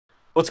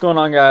What's going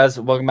on, guys?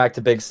 Welcome back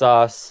to Big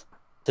Sauce.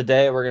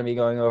 Today, we're going to be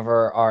going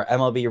over our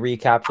MLB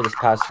recap for this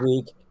past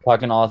week,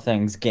 talking all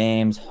things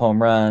games,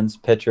 home runs,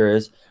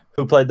 pitchers,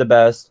 who played the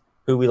best,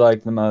 who we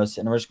liked the most,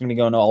 and we're just going to be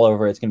going all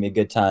over. It's going to be a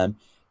good time.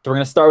 So, we're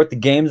going to start with the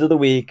games of the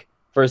week.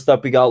 First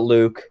up, we got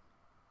Luke.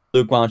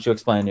 Luke, why don't you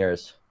explain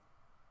yours?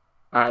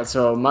 All right,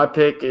 so my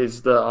pick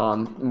is the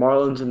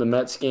Marlins and the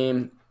Mets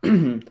game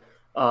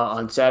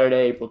on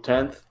Saturday, April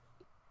 10th.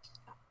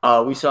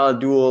 We saw a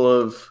duel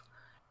of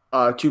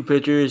two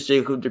pitchers,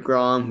 Jacob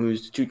DeGrom,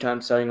 who's two-time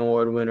Cy Young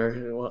Award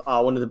winner,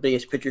 one of the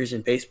biggest pitchers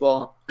in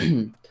baseball,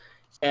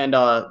 and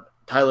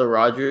Tyler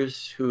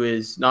Rogers, who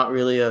is not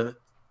really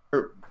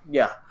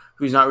yeah,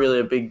 who's not really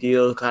a big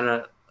deal. Kind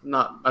of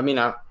not. I mean,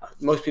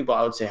 most people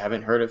I would say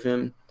haven't heard of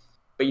him,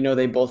 but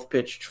they both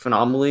pitched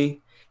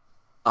phenomenally.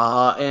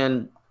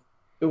 And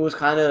it was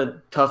kind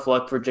of tough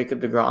luck for Jacob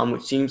DeGrom,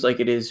 which seems like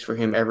it is for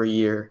him every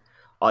year.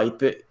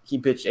 He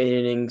pitched 8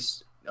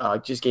 innings,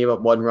 just gave up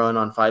 1 run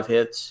on 5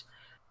 hits.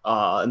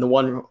 And the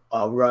one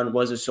run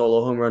was a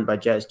solo home run by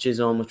Jazz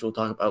Chisholm, which we'll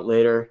talk about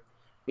later.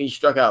 He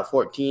struck out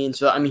 14.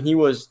 So, I mean, he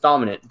was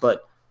dominant,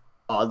 but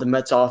the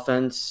Mets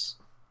offense,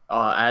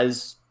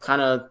 as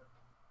kind of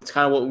it's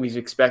kind of what we've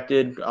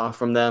expected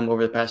from them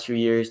over the past few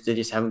years. They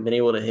just haven't been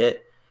able to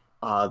hit.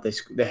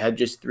 They had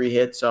just 3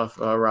 hits off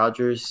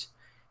Rogers,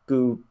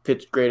 who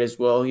pitched great as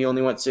well. He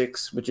only went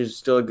 6, which is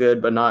still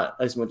good, but not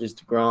as much as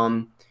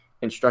DeGrom,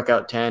 and struck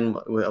out 10,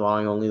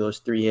 allowing only those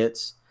 3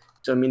 hits.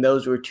 So, I mean,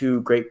 those were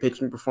two great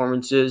pitching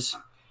performances.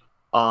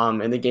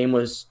 And the game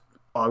was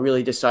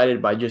really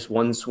decided by just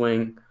one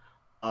swing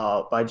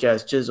by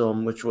Jazz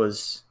Chisholm, which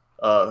was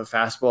a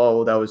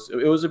fastball.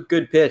 It was a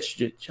good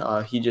pitch.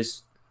 He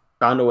just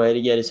found a way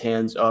to get his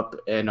hands up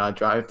and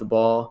drive the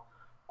ball.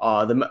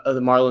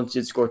 The Marlins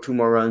did score 2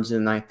 more runs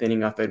in the ninth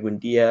inning off Edwin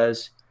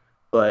Diaz,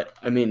 but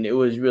I mean it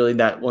was really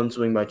that one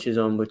swing by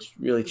Chisholm which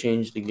really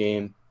changed the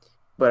game.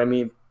 But I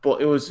mean,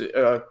 it was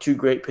two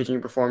great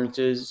pitching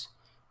performances.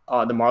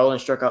 The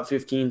Marlins struck out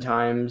 15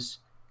 times,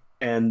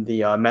 and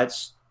the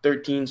Mets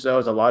 13. So that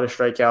was a lot of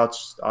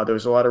strikeouts. There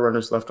was a lot of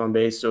runners left on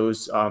base, so it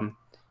was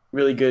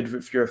really good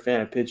if you're a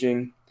fan of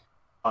pitching.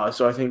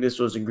 So I think this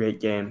was a great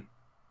game.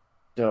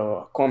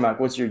 So Cormac,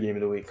 what's your game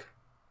of the week?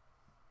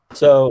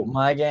 So,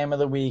 my game of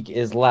the week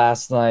is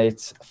last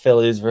night's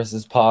Phillies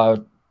versus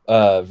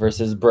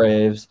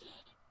Braves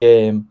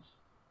game.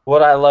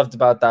 What I loved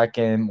about that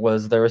game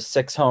was there were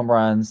 6 home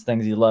runs,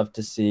 things you love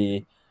to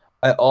see.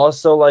 I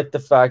also like the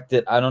fact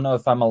that I don't know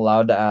if I'm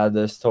allowed to add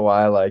this to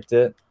why I liked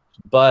it,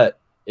 but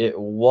it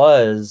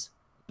was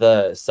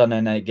the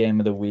Sunday night game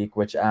of the week,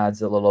 which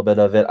adds a little bit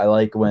of it. I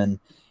like when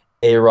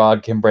A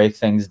Rod can break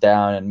things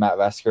down and Matt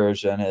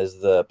Vasgersian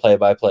is the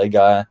play-by-play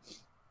guy.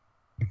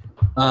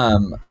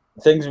 Um,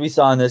 Things we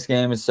saw in this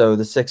game is so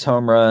the 6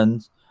 home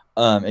runs.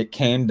 It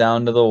came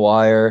down to the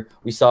wire.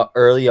 We saw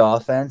early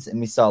offense and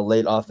we saw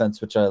late offense,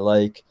 which I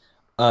like.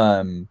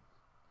 Um,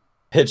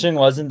 Pitching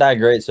wasn't that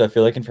great, so if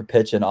you're looking for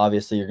pitching,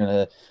 obviously you're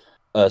gonna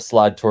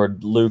slide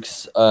toward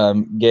Luke's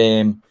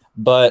game.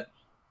 But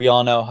we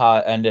all know how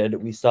it ended.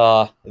 We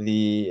saw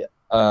the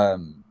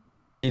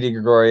Didi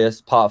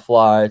Gregorius pop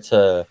fly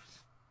to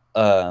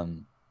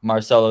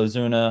Marcelo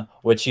Zuna,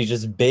 which he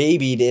just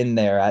babied in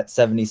there at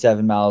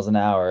 77 miles an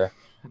hour.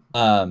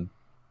 Um,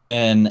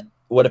 and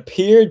what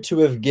appeared to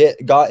have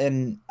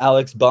gotten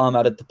Alex Baum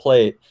out at the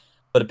plate,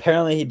 but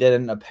apparently he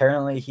didn't.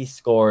 Apparently he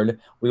scored.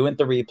 We went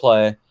the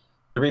replay.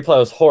 The replay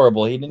was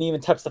horrible. He didn't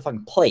even touch the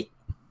fucking plate.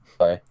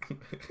 Sorry.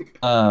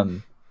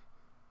 Um,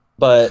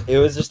 but it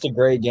was just a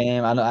great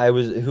game. I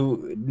was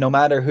who no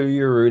matter who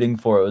you're rooting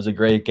for, it was a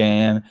great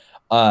game.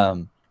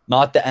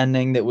 Not the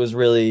ending that was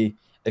really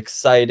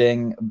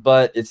exciting,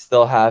 but it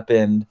still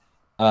happened.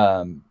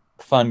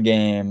 Fun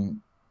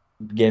game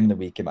of the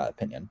week in my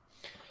opinion.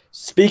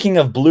 Speaking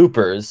of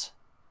bloopers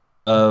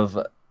of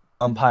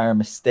umpire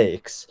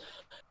mistakes,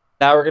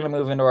 now we're gonna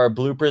move into our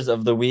bloopers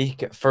of the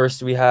week.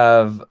 First, we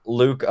have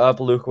Luke up.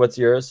 Luke, what's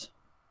yours?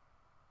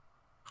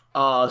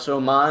 So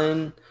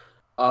mine,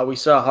 we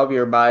saw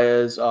Javier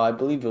Baez. I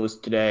believe it was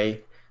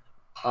today.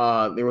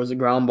 There was a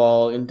ground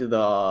ball into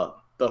the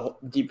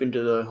deep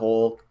into the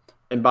hole,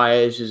 and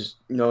Baez is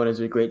known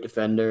as a great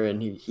defender,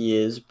 and he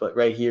is. But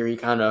right here,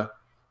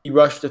 he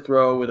rushed the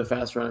throw with a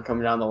fast runner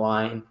coming down the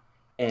line,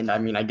 and I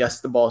mean, I guess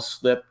the ball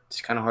slipped.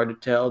 It's kind of hard to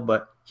tell,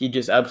 but he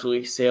just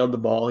absolutely sailed the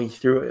ball. He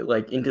threw it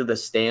like into the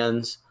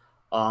stands.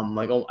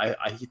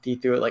 He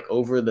threw it like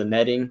over the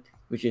netting,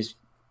 which is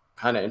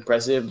kind of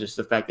impressive. Just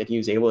the fact that he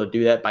was able to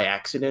do that by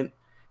accident.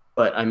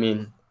 But I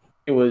mean,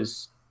 it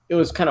was it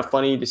was kind of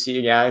funny to see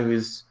a guy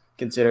who's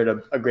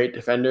considered a great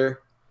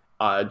defender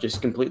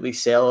just completely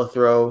sail a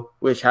throw,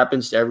 which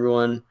happens to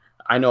everyone.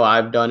 I know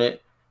I've done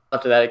it,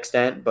 not to that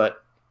extent,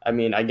 but I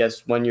mean, I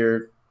guess when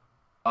you're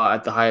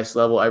at the highest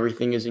level,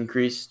 everything is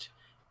increased.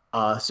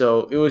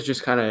 So it was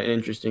just kind of an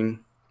interesting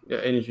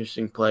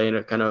play and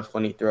a kind of a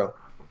funny throw.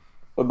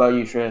 What about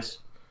you, Shreyas?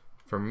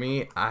 For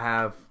me, I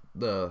have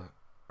the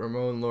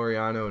Ramon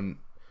Laureano,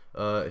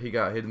 and he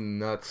got hit in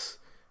the nuts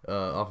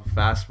off a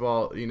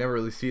fastball. You never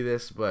really see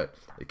this, but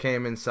it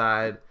came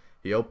inside,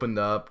 He opened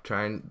up,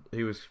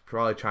 he was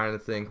probably trying to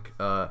think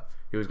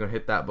he was gonna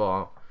hit that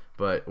ball,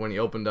 but when he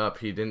opened up,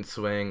 he didn't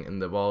swing,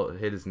 and the ball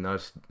hit his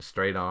nuts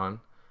straight on.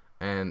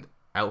 And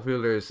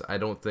outfielders, I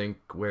don't think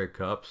wear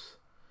cups,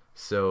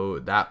 so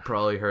that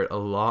probably hurt a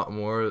lot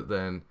more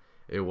than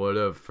it would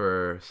have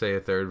for, say, a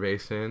third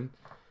baseman.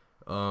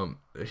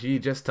 He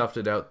just toughed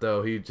it out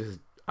though.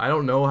 I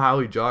don't know how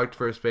he jogged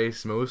first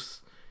base.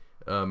 Most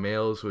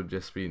males would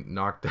just be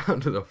knocked down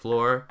to the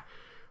floor,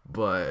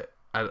 but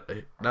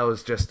that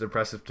was just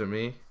impressive to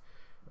me.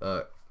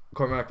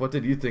 Cormac, what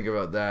did you think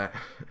about that?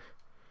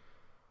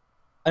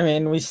 I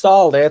mean, we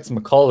saw Lance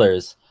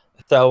McCullers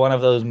throw one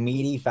of those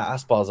meaty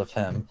fastballs of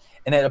him,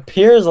 and it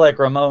appears like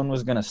Ramon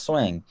was going to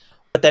swing,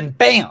 but then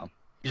bam,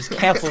 he just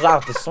cancels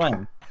out the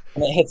swing,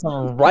 and it hits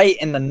him right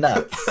in the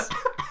nuts.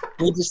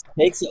 He just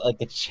takes it like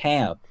a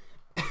champ.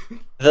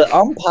 The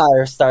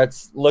umpire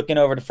starts looking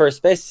over to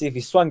first base to see if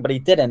he swung, but he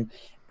didn't.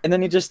 And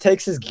then he just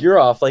takes his gear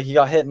off like he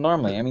got hit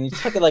normally. I mean, he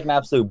took it like an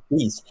absolute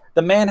beast.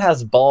 The man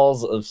has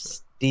balls of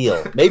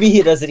steel. Maybe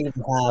he doesn't even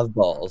have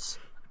balls.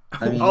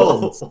 I mean,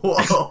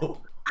 whoa.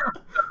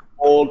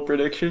 Bold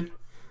prediction.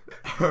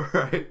 All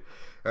right.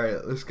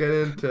 Let's get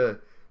into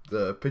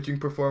the pitching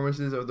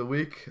performances of the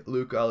week.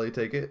 Luke, Ollie,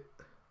 take it.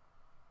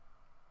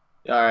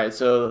 All right,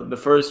 so the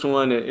first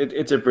one,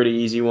 it's a pretty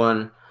easy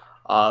one.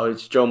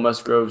 It's Joe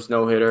Musgrove's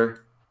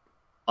no-hitter.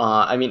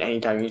 I mean,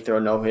 anytime you throw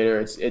a no-hitter,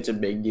 it's a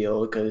big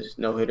deal because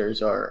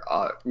no-hitters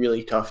are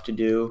really tough to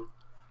do.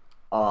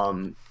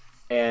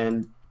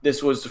 And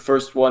this was the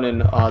first one in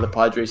the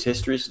Padres'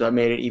 history, so that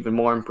made it even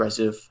more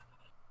impressive.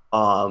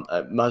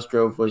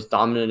 Musgrove was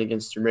dominant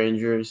against the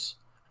Rangers.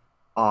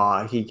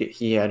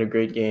 He had a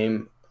great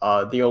game.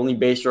 The only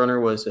base runner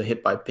was a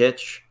hit by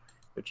pitch,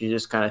 which is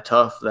just kind of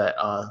tough that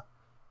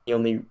the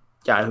only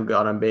guy who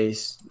got on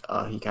base,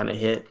 he kind of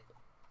hit.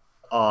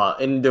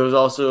 And there was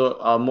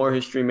also more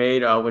history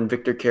made when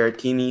Victor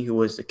Caratini, who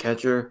was the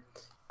catcher,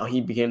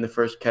 he became the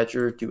first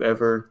catcher to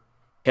ever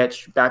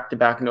catch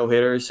back-to-back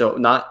no-hitters. So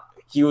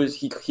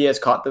he has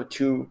caught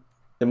the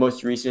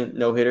most recent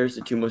no-hitters,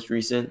 the two most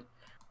recent,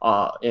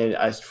 and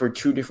as for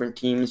two different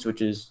teams,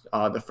 which is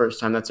the first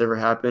time that's ever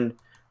happened.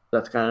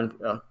 That's kind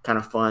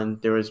of fun.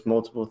 There was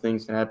multiple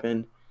things that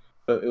happened.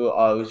 But it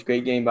was a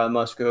great game by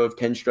Musgrove,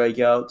 10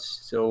 strikeouts,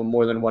 so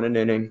more than one an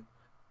inning.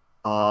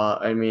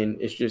 I mean,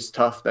 it's just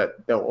tough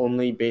that the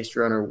only base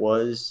runner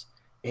was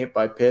hit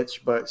by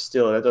pitch, but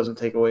still, that doesn't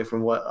take away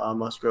from what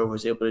Musgrove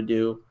was able to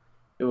do.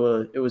 It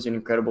was an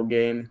incredible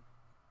game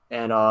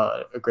and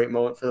a great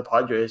moment for the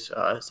Padres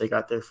as they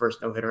got their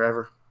first no-hitter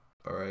ever.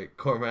 All right,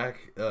 Cormac,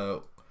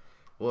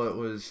 what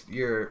was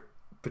your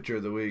pitcher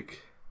of the week?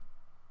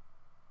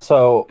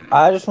 So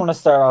I just want to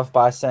start off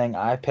by saying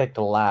I picked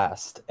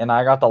last, and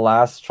I got the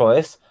last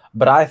choice,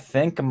 but I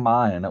think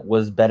mine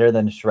was better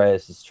than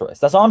Shreyas' choice.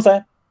 That's all I'm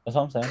saying.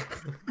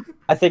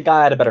 I think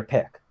I had a better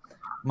pick.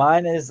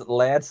 Mine is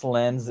Lance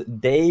Lynn's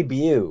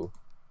debut,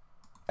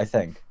 I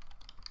think.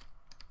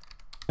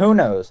 Who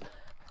knows?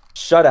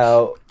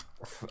 Shutout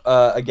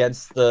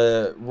against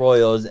the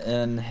Royals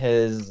in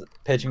his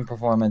pitching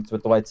performance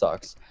with the White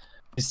Sox.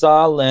 We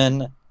saw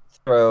Lynn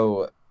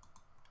throw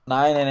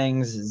 9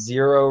 innings,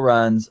 0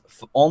 runs,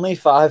 only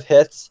 5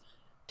 hits,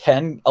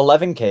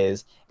 11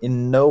 Ks,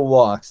 in no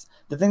walks.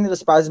 The thing that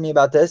surprises me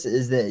about this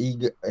is that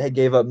he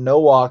gave up no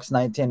walks,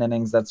 19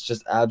 innings. That's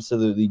just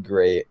absolutely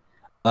great.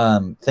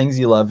 Things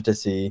you love to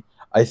see.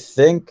 I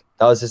think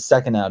that was his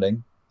second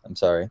outing. I'm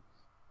sorry.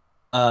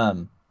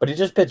 But he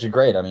just pitched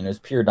great. I mean, it was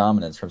pure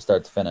dominance from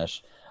start to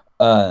finish.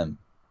 11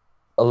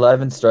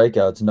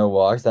 strikeouts, no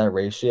walks. That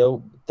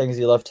ratio, things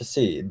you love to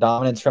see.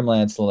 Dominance from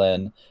Lance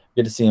Lynn.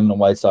 Good to see him in a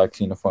White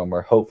Sox uniform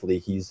where hopefully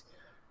he's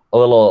a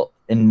little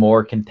in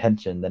more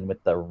contention than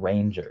with the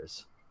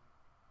Rangers.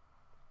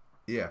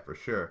 Yeah, for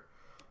sure.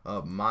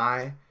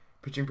 My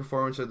pitching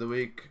performance of the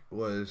week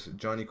was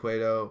Johnny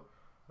Cueto,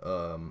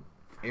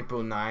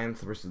 April 9th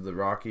versus the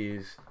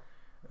Rockies.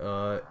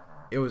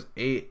 It was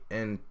 8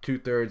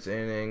 2/3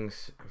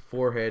 innings,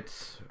 4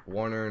 hits,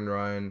 1 earned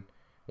run,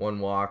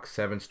 1 walk,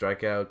 7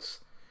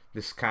 strikeouts.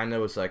 This kind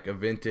of was like a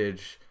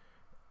vintage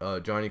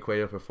Johnny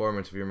Cueto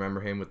performance, if you remember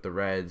him with the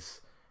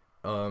Reds.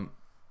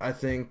 I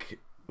think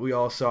we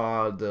all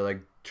saw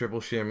the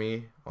triple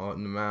shimmy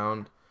on the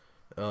mound.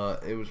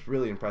 It was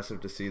really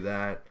impressive to see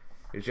that.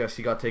 It's just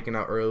he got taken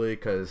out early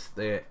because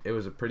it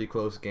was a pretty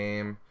close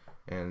game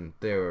and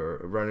there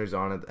were runners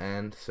on at the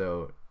end,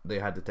 so they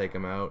had to take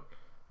him out.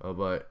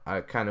 But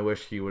I kind of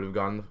wish he would have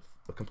gone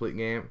a complete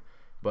game.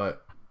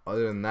 But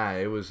other than that,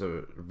 it was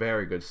a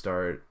very good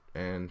start,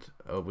 and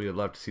we would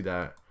love to see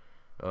that.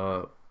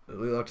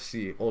 We'd love to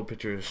see old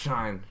pitchers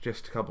shine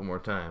just a couple more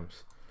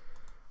times.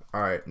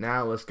 All right,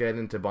 now let's get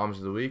into bombs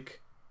of the week.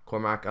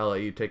 Cormac, I'll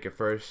let you take it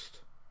first.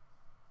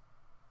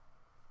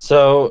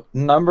 So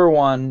number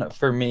 1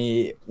 for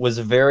me was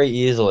very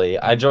easily.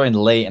 I joined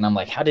late, and I'm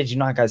like, how did you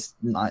guys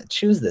not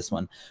choose this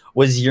one?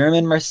 Was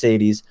Yerman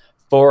Mercedes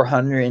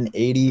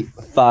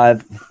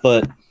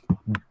 485-foot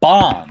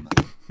bomb?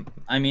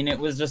 I mean, it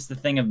was just a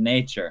thing of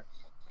nature.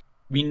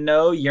 We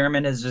know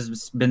Yerman has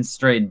just been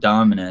straight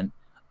dominant.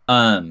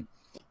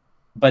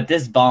 But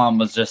this bomb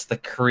was just the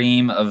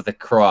cream of the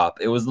crop.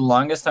 It was the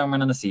longest home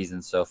run in the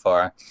season so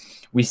far.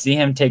 We see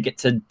him take it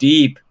to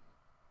deep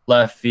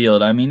left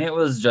field. I mean, it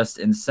was just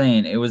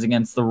insane. It was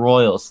against the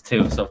Royals,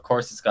 too. So, of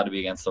course, it's got to be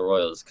against the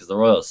Royals because the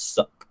Royals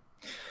suck.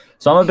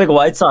 So, I'm a big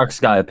White Sox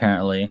guy,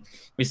 apparently.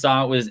 We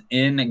saw it was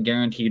in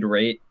guaranteed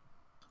rate.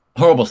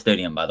 Horrible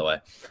stadium, by the way.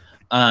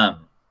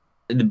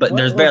 But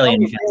there's barely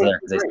any fans there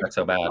because they suck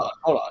so bad.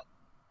 Hold on.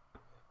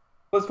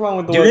 What's wrong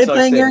with the Do White they Sox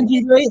play in stadium?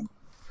 guaranteed rate?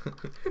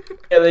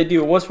 Yeah, they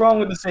do. What's wrong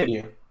with the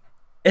stadium?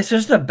 It's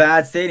just a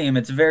bad stadium.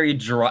 It's very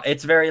dry.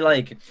 It's very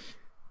like,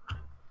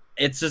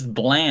 it's just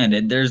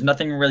bland. There's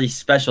nothing really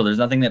special. There's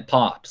nothing that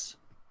pops.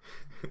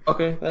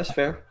 Okay, that's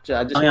fair.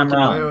 I just I'm want to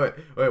wrong. know.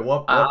 Wait.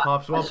 What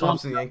pops? What just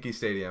pops want- in Yankee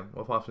Stadium?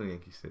 What pops in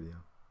Yankee Stadium?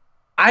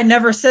 I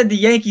never said the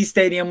Yankee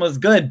Stadium was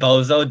good,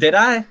 bozo. Did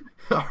I?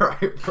 All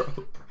right, bro.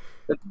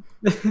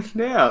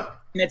 Yeah.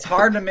 And it's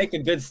hard to make a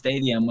good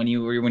stadium when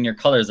your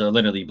colors are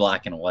literally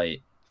black and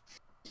white.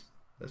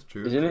 That's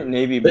true. Isn't it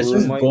navy blue This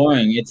is and white?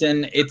 boring. It's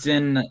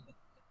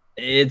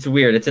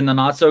weird. It's in the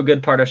not so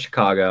good part of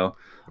Chicago.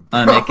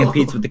 It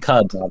competes with the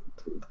Cubs.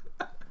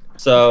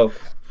 So,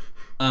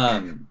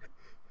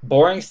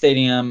 boring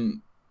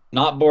stadium,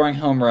 not boring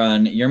home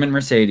run. Yerman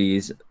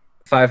Mercedes,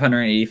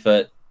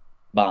 580-foot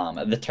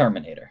bomb, the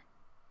Terminator,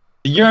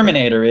 the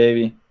Yerminator,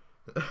 baby.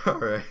 All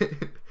right.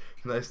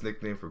 Nice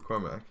nickname for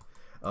Cormac.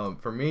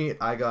 For me,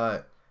 I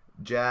got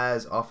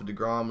Jazz off of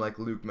DeGrom, like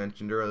Luke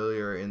mentioned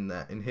earlier in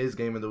his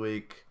game of the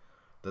week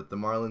that the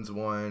Marlins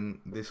won.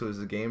 This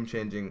was a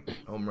game-changing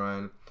home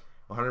run,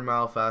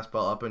 100-mile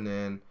fastball up and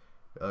in.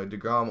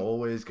 DeGrom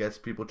always gets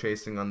people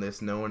chasing on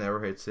this. No one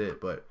ever hits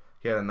it, but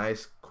he had a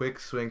nice quick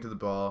swing to the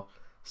ball,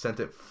 sent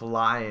it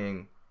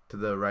flying to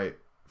the right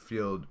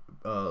field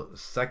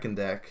second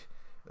deck,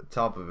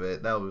 top of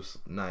it. That was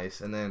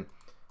nice. And then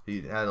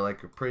he had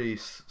like a pretty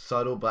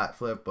subtle bat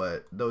flip,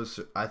 but those,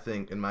 I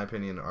think, in my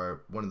opinion,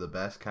 are one of the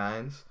best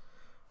kinds.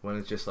 When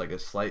it's just like a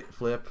slight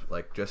flip,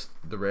 like just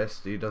the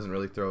wrist, he doesn't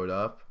really throw it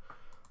up.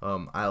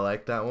 I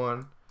like that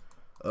one.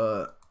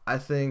 I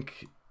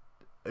think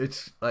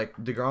it's like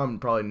DeGrom,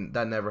 probably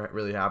that never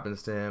really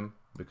happens to him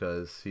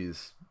because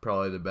he's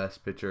probably the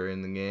best pitcher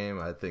in the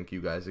game. I think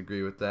you guys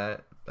agree with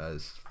that,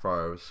 as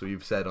far as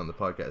we've said on the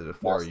podcast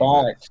before.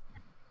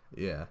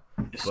 Yeah.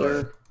 Yes,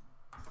 sir.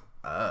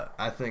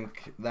 I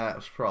think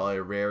that's probably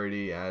a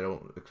rarity, and I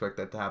don't expect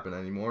that to happen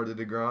anymore to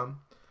DeGrom.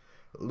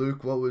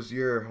 Luke, what was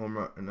your home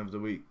run of the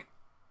week?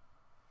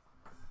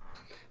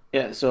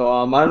 Yeah,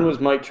 so mine was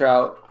Mike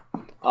Trout.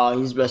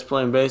 He's the best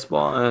player in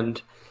baseball,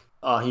 and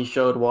he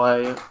showed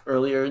why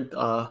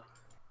earlier.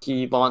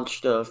 He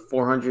launched a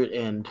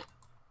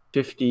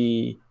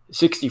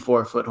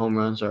 64-foot home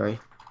run. Sorry,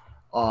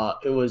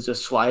 it was a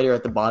slider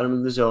at the bottom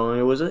of the zone.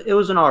 It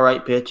was an all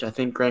right pitch. I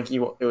think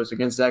Greinke. It was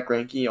against Zach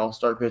Greinke,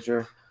 all-star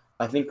pitcher.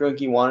 I think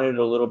Greinke wanted it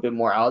a little bit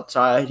more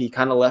outside. He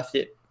kind of left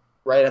it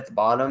right at the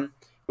bottom,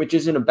 which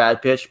isn't a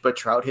bad pitch, but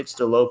Trout hits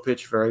the low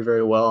pitch very,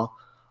 very well.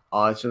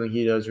 It's something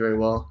he does very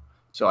well.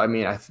 So, I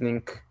mean, I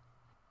think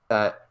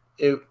that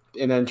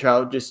and then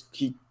Trout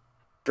he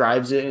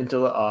drives it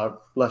into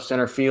left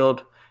center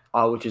field,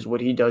 which is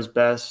what he does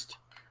best.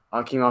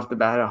 Came off the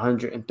bat at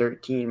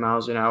 113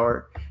 miles an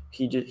hour.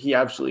 He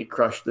absolutely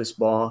crushed this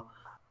ball.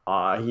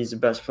 He's the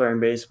best player in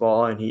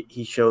baseball, and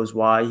he shows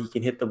why. He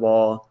can hit the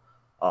ball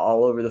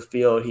all over the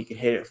field. He can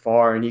hit it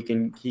far, and he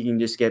can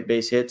just get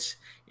base hits.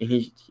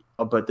 And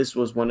but this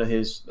was one of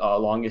his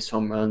longest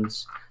home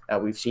runs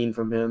that we've seen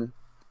from him,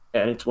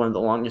 and it's one of the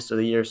longest of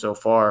the year so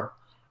far.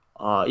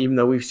 Even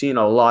though we've seen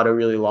a lot of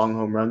really long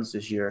home runs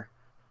this year,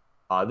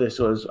 this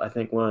was, I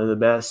think, one of the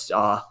best.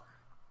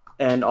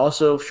 And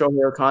also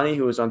Shohei Ohtani,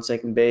 who was on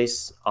second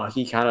base,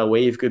 he kind of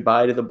waved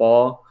goodbye to the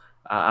ball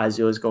as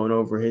it was going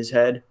over his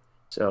head.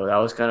 So that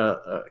was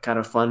kind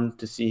of fun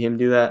to see him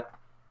do that.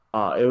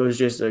 It was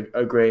just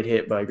a great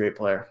hit by a great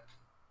player.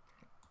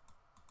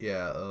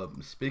 Yeah,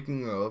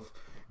 speaking of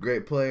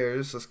great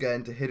players, let's get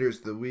into hitters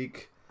of the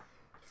week.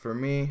 For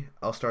me,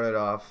 I'll start it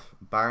off.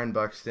 Byron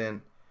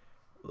Buxton.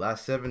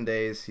 Last 7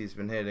 days, he's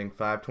been hitting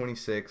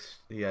 .526.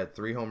 He had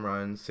 3 home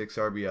runs, 6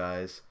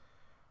 RBIs,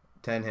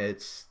 10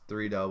 hits,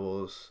 3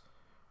 doubles,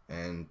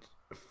 and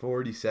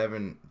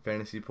 47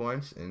 fantasy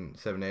points in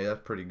 7 days.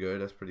 That's pretty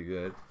good.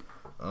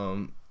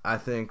 I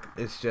think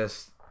it's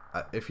just,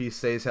 if he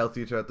stays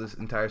healthy throughout this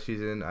entire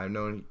season, I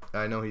know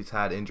he's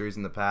had injuries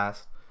in the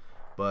past,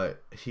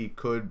 but he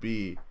could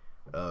be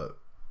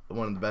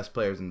one of the best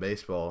players in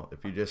baseball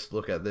if you just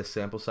look at this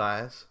sample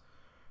size.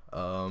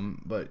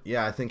 But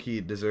yeah, I think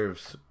he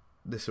deserves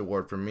this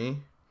award from me.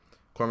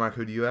 Cormac,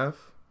 who do you have?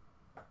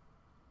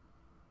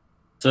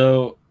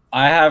 So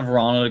I have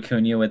Ronald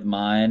Acuna with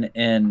mine,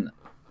 and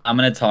I'm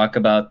going to talk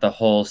about the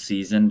whole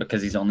season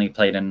because he's only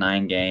played in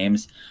 9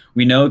 games.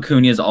 We know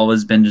Acuna has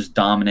always been just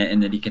dominant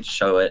and that he can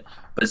show it,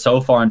 but so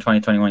far in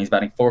 2021, he's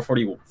batting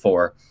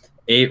 .444,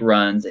 8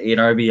 runs, 8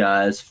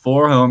 RBIs,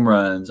 4 home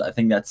runs. I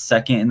think that's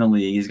second in the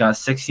league. He's got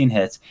 16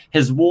 hits.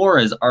 His WAR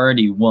is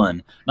already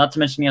 1. Not to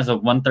mention he has a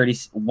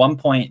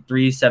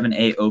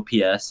 1.378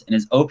 OPS, and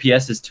his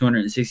OPS is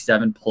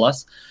 267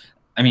 plus.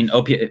 I mean,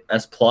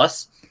 OPS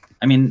plus.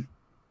 I mean,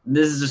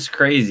 this is just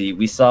crazy.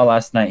 We saw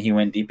last night he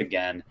went deep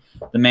again.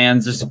 The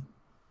man's just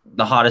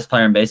the hottest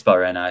player in baseball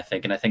right now, I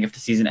think. And I think if the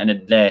season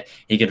ended today,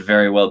 he could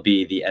very well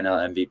be the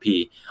NL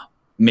MVP.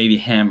 Maybe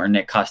him or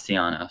Nick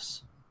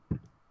Castellanos.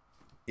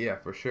 Yeah,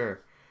 for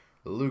sure.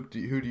 Luke,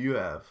 who do you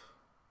have?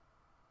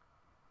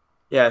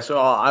 Yeah, so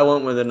I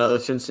went with another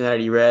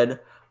Cincinnati Red,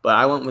 but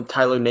I went with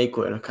Tyler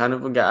Naquin, kind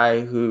of a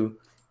guy who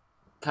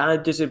kind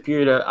of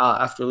disappeared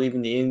after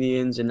leaving the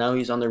Indians, and now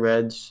he's on the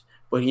Reds.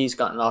 But he's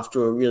gotten off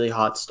to a really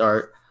hot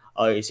start.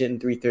 He's hitting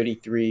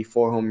 333,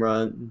 4 home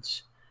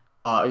runs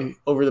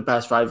over the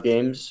past 5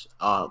 games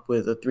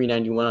with a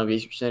 391 on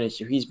base percentage.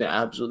 So he's been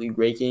absolutely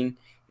raking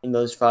in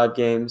those 5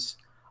 games.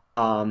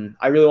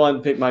 I really wanted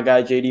to pick my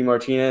guy JD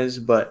Martinez,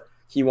 but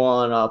he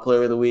won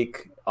Player of the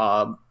Week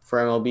for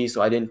MLB,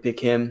 so I didn't pick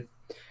him.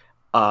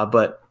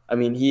 But I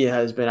mean, he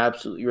has been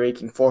absolutely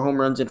raking 4 home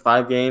runs in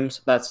 5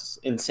 games. That's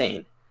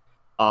insane.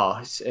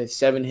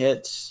 7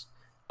 hits,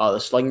 the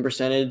slugging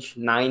percentage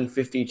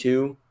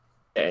 952.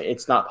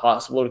 It's not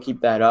possible to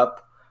keep that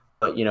up,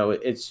 but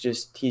it's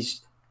just he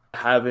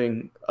had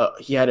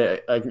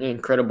an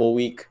incredible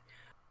week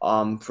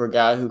for a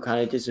guy who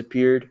kind of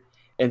disappeared.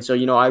 And so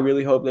I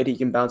really hope that he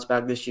can bounce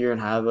back this year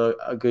and have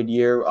a good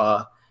year,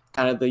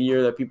 kind of the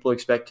year that people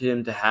expected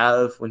him to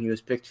have when he was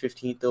picked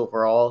 15th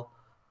overall.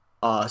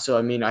 So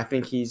I mean, I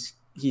think he's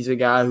a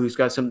guy who's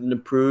got something to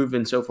prove,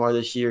 and so far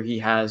this year he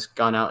has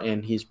gone out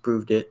and he's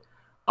proved it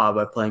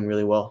by playing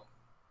really well.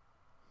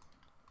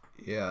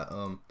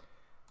 Yeah,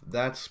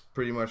 that's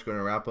pretty much going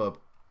to wrap up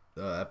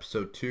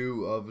episode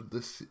 2 of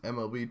this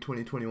MLB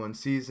 2021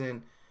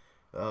 season.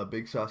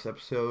 Big Sauce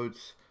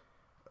episodes.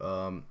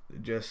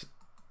 Just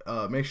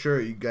make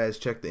sure you guys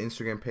check the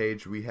Instagram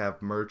page. We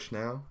have merch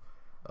now.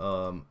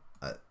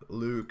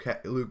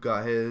 Luke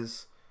got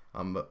his.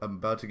 I'm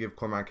about to give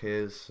Cormac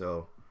his,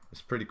 so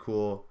it's pretty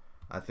cool.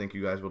 I think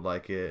you guys would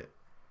like it.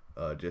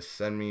 Just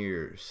send me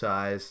your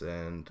size,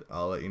 and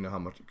I'll let you know how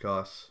much it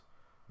costs.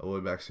 I'll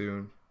be back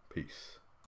soon. Peace.